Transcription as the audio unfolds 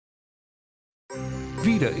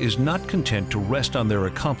Vita is not content to rest on their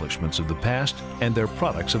accomplishments of the past and their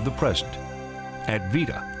products of the present. At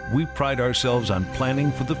Vita, we pride ourselves on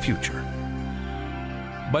planning for the future.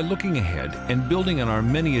 By looking ahead and building on our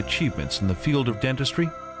many achievements in the field of dentistry,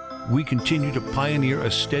 we continue to pioneer a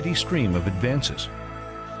steady stream of advances.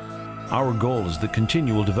 Our goal is the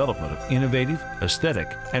continual development of innovative,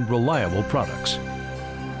 aesthetic, and reliable products.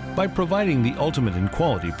 By providing the ultimate in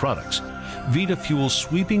quality products, Vita fuels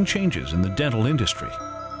sweeping changes in the dental industry.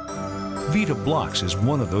 Vitabloc is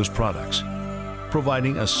one of those products,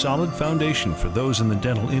 providing a solid foundation for those in the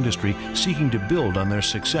dental industry seeking to build on their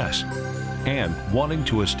success and wanting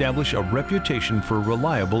to establish a reputation for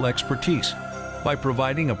reliable expertise by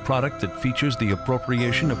providing a product that features the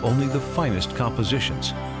appropriation of only the finest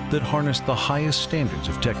compositions that harness the highest standards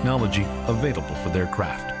of technology available for their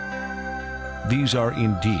craft. These are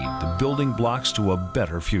indeed the building blocks to a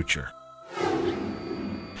better future.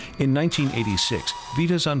 In 1986,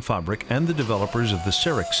 Vita Zahnfabrik and the developers of the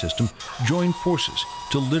CEREC system joined forces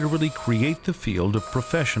to literally create the field of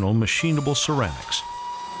professional machinable ceramics.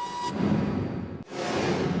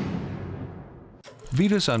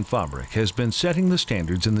 Vita Zahnfabrik has been setting the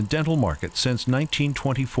standards in the dental market since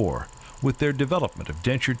 1924 with their development of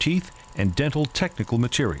denture teeth and dental technical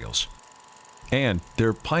materials, and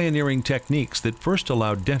their pioneering techniques that first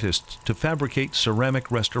allowed dentists to fabricate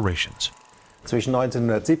ceramic restorations. Between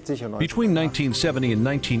 1970 and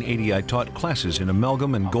 1980, I taught classes in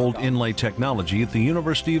amalgam and gold inlay technology at the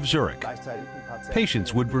University of Zurich.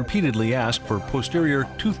 Patients would repeatedly ask for posterior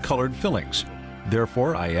tooth-colored fillings.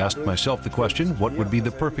 Therefore, I asked myself the question, what would be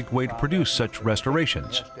the perfect way to produce such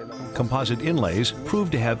restorations? Composite inlays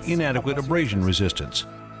proved to have inadequate abrasion resistance.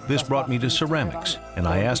 This brought me to ceramics, and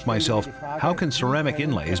I asked myself, how can ceramic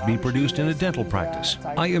inlays be produced in a dental practice?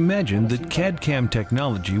 I imagined that CAD/CAM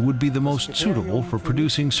technology would be the most suitable for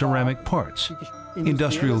producing ceramic parts.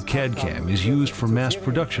 Industrial CAD/CAM is used for mass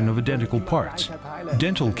production of identical parts.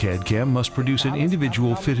 Dental CAD/CAM must produce an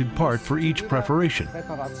individual fitted part for each preparation.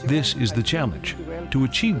 This is the challenge. To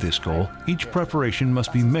achieve this goal, each preparation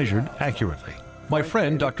must be measured accurately. My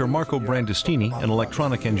friend, Dr. Marco Brandestini, an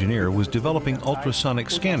electronic engineer, was developing ultrasonic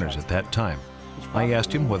scanners at that time. I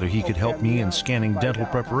asked him whether he could help me in scanning dental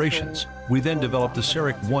preparations. We then developed the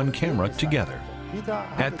CEREC 1 camera together.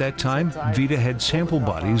 At that time, Vita had sample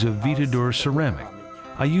bodies of Vitadur ceramic.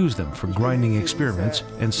 I used them for grinding experiments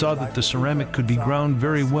and saw that the ceramic could be ground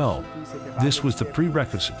very well. This was the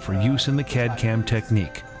prerequisite for use in the CAD/CAM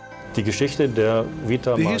technique. The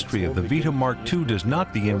history of the Vita Mark II does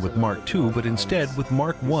not begin with Mark II, but instead with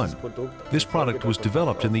Mark I. This product was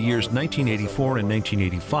developed in the years 1984 and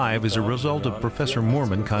 1985 as a result of Professor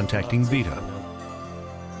Moorman contacting Vita.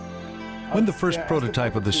 When the first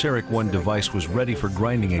prototype of the CEREC 1 device was ready for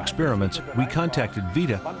grinding experiments, we contacted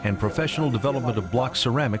Vita and professional development of block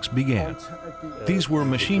ceramics began. These were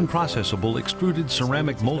machine-processable extruded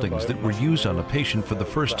ceramic moldings that were used on a patient for the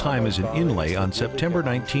first time as an inlay on September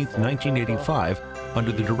 19, 1985,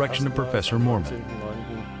 under the direction of Professor Moorman.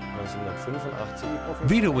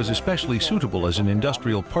 Vita was especially suitable as an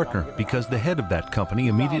industrial partner because the head of that company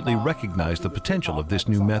immediately recognized the potential of this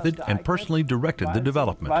new method and personally directed the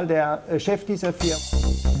development.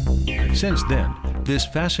 Since then, this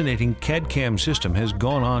fascinating CAD/CAM system has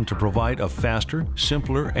gone on to provide a faster,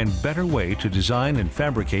 simpler, and better way to design and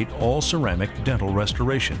fabricate all ceramic dental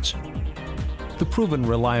restorations. The proven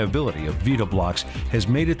reliability of Vitabloc has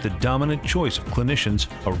made it the dominant choice of clinicians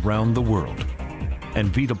around the world.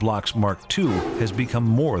 And Vitabloc Mark II has become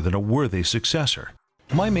more than a worthy successor.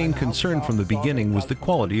 My main concern from the beginning was the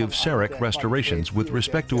quality of CEREC restorations with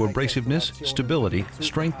respect to abrasiveness, stability,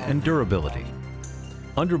 strength, and durability.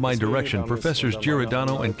 Under my direction, Professors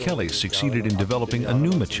Giordano and Kelly succeeded in developing a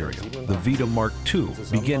new material, the Vita Mark II,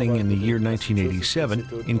 beginning in the year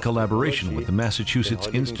 1987 in collaboration with the Massachusetts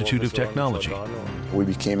Institute of Technology. We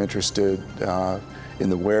became interested in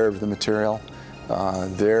the wear of the material.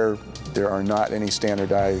 There are not any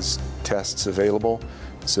standardized tests available,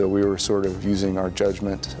 so we were sort of using our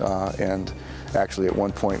judgment, and actually at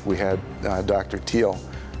one point we had Dr. Thiel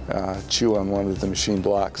chew on one of the machine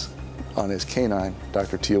blocks on his canine.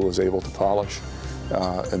 Dr. Thiel was able to polish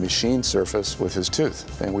a machine surface with his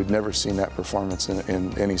tooth, and we'd never seen that performance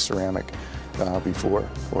in any ceramic before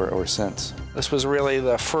or since. This was really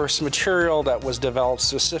the first material that was developed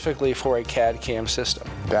specifically for a CAD/CAM system.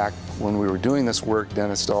 Back when we were doing this work,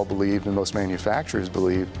 dentists all believed, and most manufacturers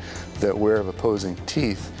believed, that wear of opposing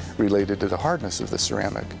teeth related to the hardness of the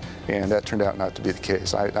ceramic, and that turned out not to be the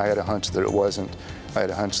case. I had a hunch that it wasn't. I had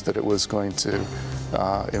a hunch that it was going to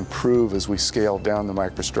improve as we scaled down the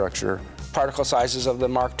microstructure. Particle sizes of the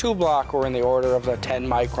Mark II block were in the order of the 10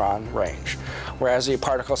 micron range, whereas the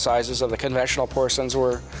particle sizes of the conventional porcelains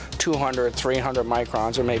were 200, 300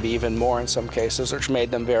 microns, or maybe even more in some cases, which made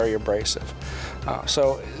them very abrasive.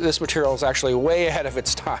 So this material is actually way ahead of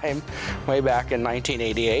its time, way back in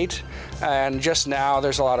 1988. And just now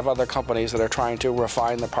there's a lot of other companies that are trying to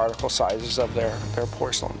refine the particle sizes of their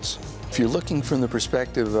porcelains. If you're looking from the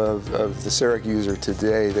perspective of the CEREC user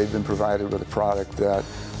today, they've been provided with a product that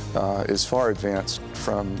is far advanced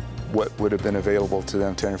from what would have been available to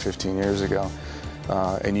them 10 or 15 years ago.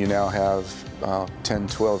 And you now have 10,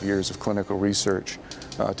 12 years of clinical research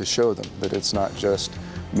to show them that it's not just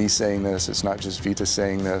me saying this, it's not just Vita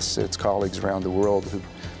saying this, it's colleagues around the world who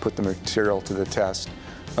put the material to the test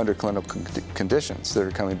under clinical conditions that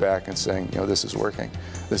are coming back and saying, you know, this is working.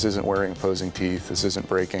 This isn't wearing opposing teeth, this isn't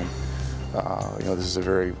breaking. You know, this is a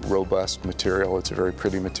very robust material, it's a very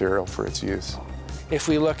pretty material for its use. If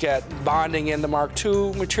we look at bonding in the Mark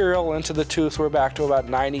II material into the tooth, we're back to about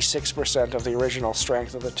 96% of the original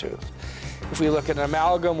strength of the tooth. If we look at an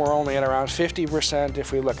amalgam, we're only at around 50%.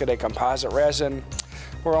 If we look at a composite resin,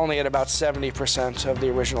 we're only at about 70% of the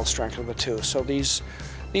original strength of the tooth. So these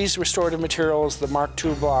restorative materials, the Mark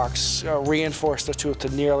II blocks, reinforce the tooth to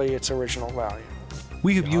nearly its original value.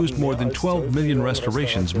 We have used more than 12 million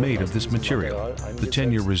restorations made of this material. The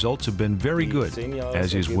 10-year results have been very good,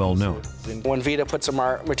 as is well known. When Vita puts a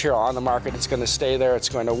material on the market, it's going to stay there, it's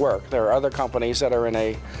going to work. There are other companies that are in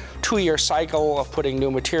a 2-year cycle of putting new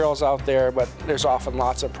materials out there, but there's often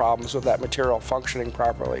lots of problems with that material functioning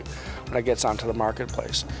properly when it gets onto the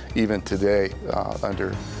marketplace. Even today,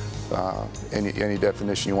 under any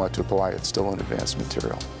definition you want to apply, it's still an advanced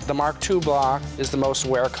material. The Mark II block is the most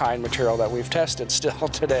wear-kind material that we've tested still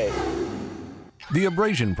today. The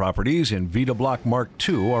abrasion properties in Vitabloc Mark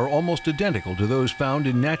II are almost identical to those found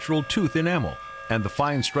in natural tooth enamel, and the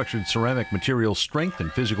fine-structured ceramic material's strength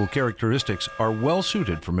and physical characteristics are well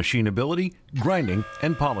suited for machinability, grinding,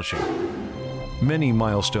 and polishing. Many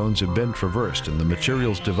milestones have been traversed in the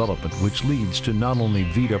material's development, which leads to not only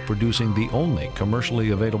Vita producing the only commercially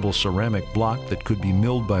available ceramic block that could be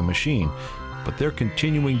milled by machine, but their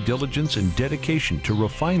continuing diligence and dedication to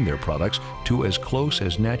refine their products to as close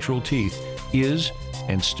as natural teeth is,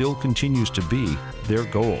 and still continues to be, their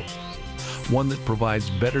goal. One that provides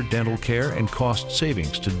better dental care and cost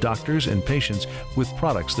savings to doctors and patients with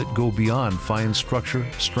products that go beyond fine structure,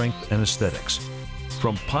 strength, and aesthetics.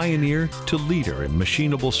 From pioneer to leader in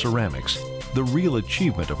machinable ceramics, the real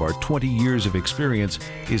achievement of our 20 years of experience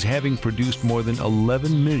is having produced more than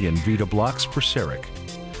 11 million Vita blocks for CEREC,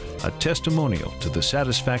 a testimonial to the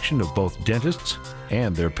satisfaction of both dentists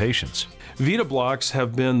and their patients. Vita blocks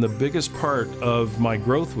have been the biggest part of my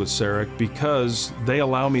growth with CEREC because they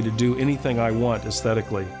allow me to do anything I want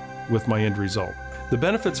aesthetically with my end result. The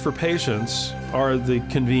benefits for patients are the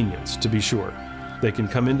convenience, to be sure. They can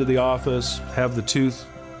come into the office, have the tooth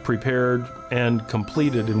prepared and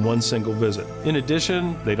completed in one single visit. In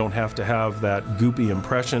addition, they don't have to have that goopy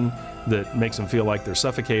impression that makes them feel like they're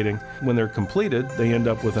suffocating. When they're completed, they end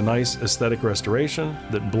up with a nice aesthetic restoration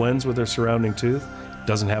that blends with their surrounding tooth,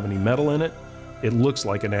 doesn't have any metal in it. It looks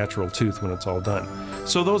like a natural tooth when it's all done.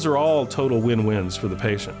 So those are all total win-wins for the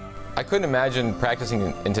patient. I couldn't imagine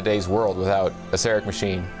practicing in today's world without a CEREC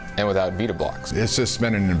machine and without Vita blocks. It's just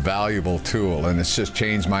been an invaluable tool, and it's just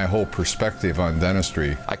changed my whole perspective on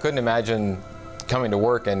dentistry. I couldn't imagine coming to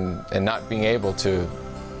work and not being able to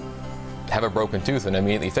have a broken tooth and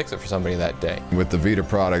immediately fix it for somebody that day. With the Vita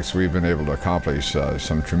products, we've been able to accomplish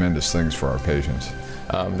some tremendous things for our patients.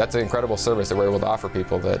 That's an incredible service that we're able to offer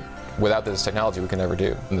people that without this technology we can never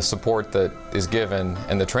do. And the support that is given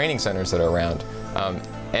and the training centers that are around,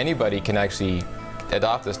 anybody can actually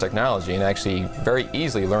adopt this technology and actually very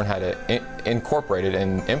easily learn how to incorporate it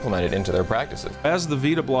and implement it into their practices. As the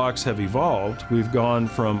Vita blocks have evolved, we've gone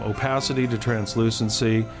from opacity to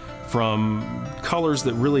translucency, from colors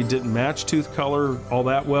that really didn't match tooth color all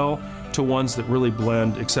that well to ones that really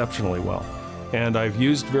blend exceptionally well. And I've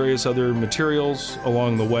used various other materials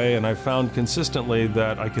along the way, and I've found consistently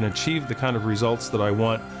that I can achieve the kind of results that I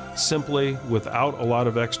want simply without a lot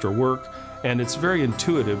of extra work, and it's very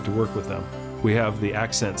intuitive to work with them. We have the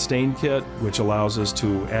accent stain kit, which allows us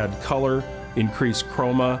to add color, increase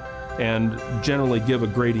chroma, and generally give a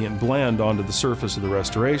gradient blend onto the surface of the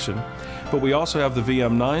restoration. But we also have the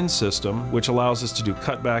VM9 system, which allows us to do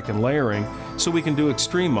cutback and layering, so we can do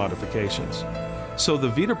extreme modifications. So the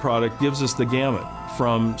Vita product gives us the gamut,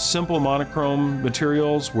 from simple monochrome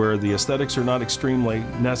materials where the aesthetics are not extremely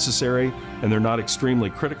necessary and they're not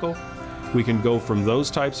extremely critical, We can go from those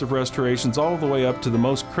types of restorations all the way up to the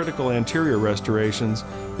most critical anterior restorations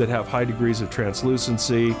that have high degrees of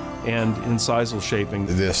translucency and incisal shaping.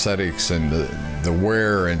 The aesthetics and the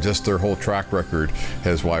wear and just their whole track record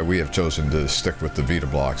is why we have chosen to stick with the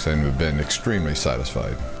Vitablocs, and we've been extremely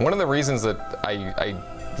satisfied. One of the reasons that I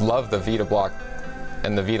love the Vitabloc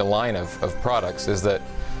and the Vita line of products is that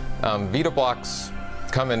Vitablocs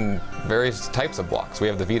come in various types of blocks. We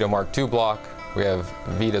have the Vita Mark II block, we have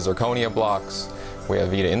Vita Zirconia blocks, we have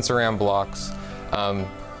Vita Inceram blocks.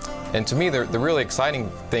 And to me, the really exciting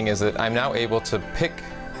thing is that I'm now able to pick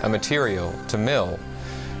a material to mill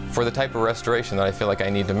for the type of restoration that I feel like I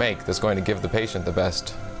need to make that's going to give the patient the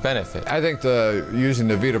best benefit. I think using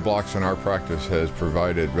the Vitablocs in our practice has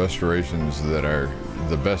provided restorations that are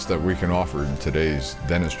the best that we can offer in today's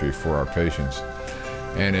dentistry for our patients.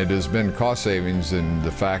 And it has been cost savings in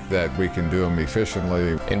the fact that we can do them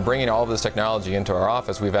efficiently. In bringing all of this technology into our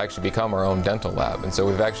office, we've actually become our own dental lab. And so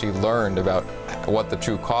we've actually learned about what the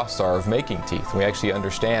true costs are of making teeth. We actually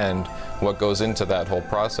understand what goes into that whole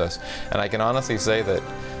process. And I can honestly say that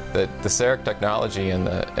the CEREC technology and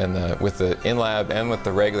with the in-lab and with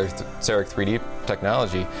the regular CEREC 3D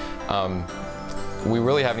technology, we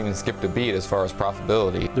really haven't even skipped a beat as far as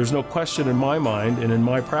profitability. There's no question in my mind and in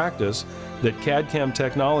my practice that CAD/CAM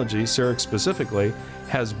technology, CEREC specifically,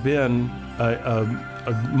 has been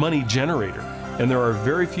a money generator. And there are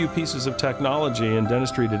very few pieces of technology in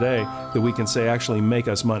dentistry today that we can say actually make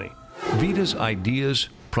us money. Vita's ideas,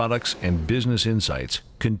 products, and business insights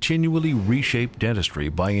continually reshape dentistry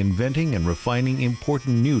by inventing and refining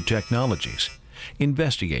important new technologies,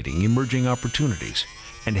 investigating emerging opportunities,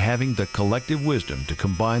 and having the collective wisdom to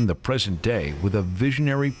combine the present day with a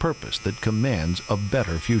visionary purpose that commands a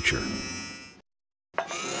better future.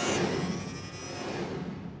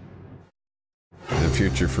 The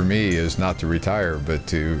future for me is not to retire, but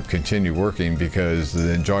to continue working because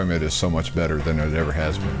the enjoyment is so much better than it ever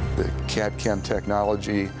has been. The CAD/CAM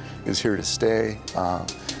technology is here to stay.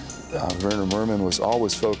 Werner Merman was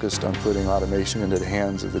always focused on putting automation into the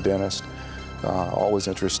hands of the dentist, always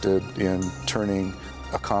interested in turning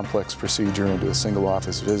a complex procedure into a single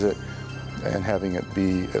office visit and having it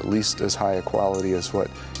be at least as high a quality as what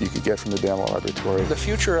you could get from the dental laboratory. The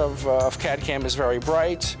future of CAD/CAM is very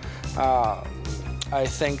bright. I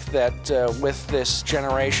think that with this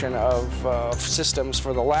generation of systems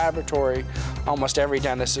for the laboratory, almost every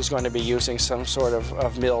dentist is going to be using some sort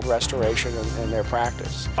of milled restoration in their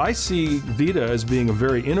practice. I see Vita as being a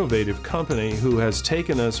very innovative company who has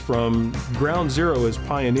taken us from ground zero as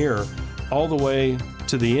pioneer all the way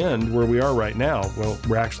to the end where we are right now. Well,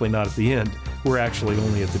 we're actually not at the end. We're actually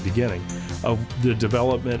only at the beginning of the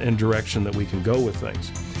development and direction that we can go with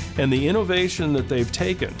things. And the innovation that they've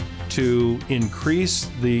taken to increase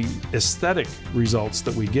the aesthetic results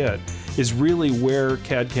that we get is really where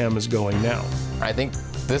CAD/CAM is going now. I think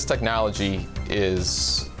this technology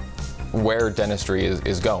is where dentistry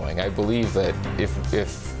is going. I believe that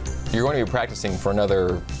if you're going to be practicing for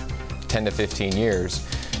another 10 to 15 years,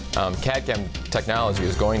 CAD/CAM technology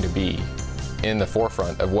is going to be in the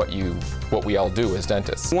forefront of what we all do as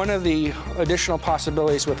dentists. One of the additional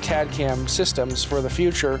possibilities with CAD/CAM systems for the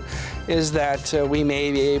future is that we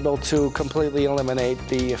may be able to completely eliminate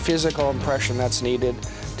the physical impression that's needed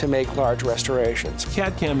to make large restorations.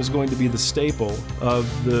 CAD/CAM is going to be the staple of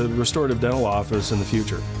the restorative dental office in the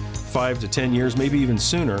future. 5 to 10 years, maybe even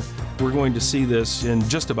sooner, we're going to see this in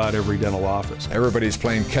just about every dental office. Everybody's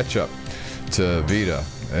playing catch up to Vita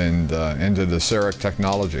and into the CEREC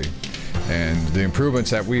technology. And the improvements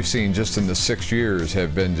that we've seen just in the 6 years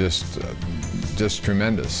have been just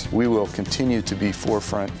tremendous. We will continue to be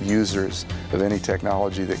forefront users of any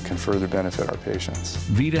technology that can further benefit our patients.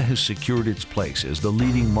 Vita has secured its place as the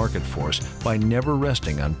leading market force by never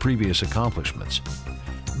resting on previous accomplishments.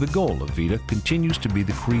 The goal of Vita continues to be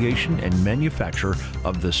the creation and manufacture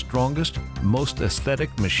of the strongest, most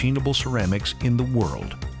aesthetic machinable ceramics in the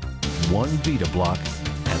world, one Vitabloc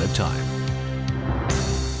at a time.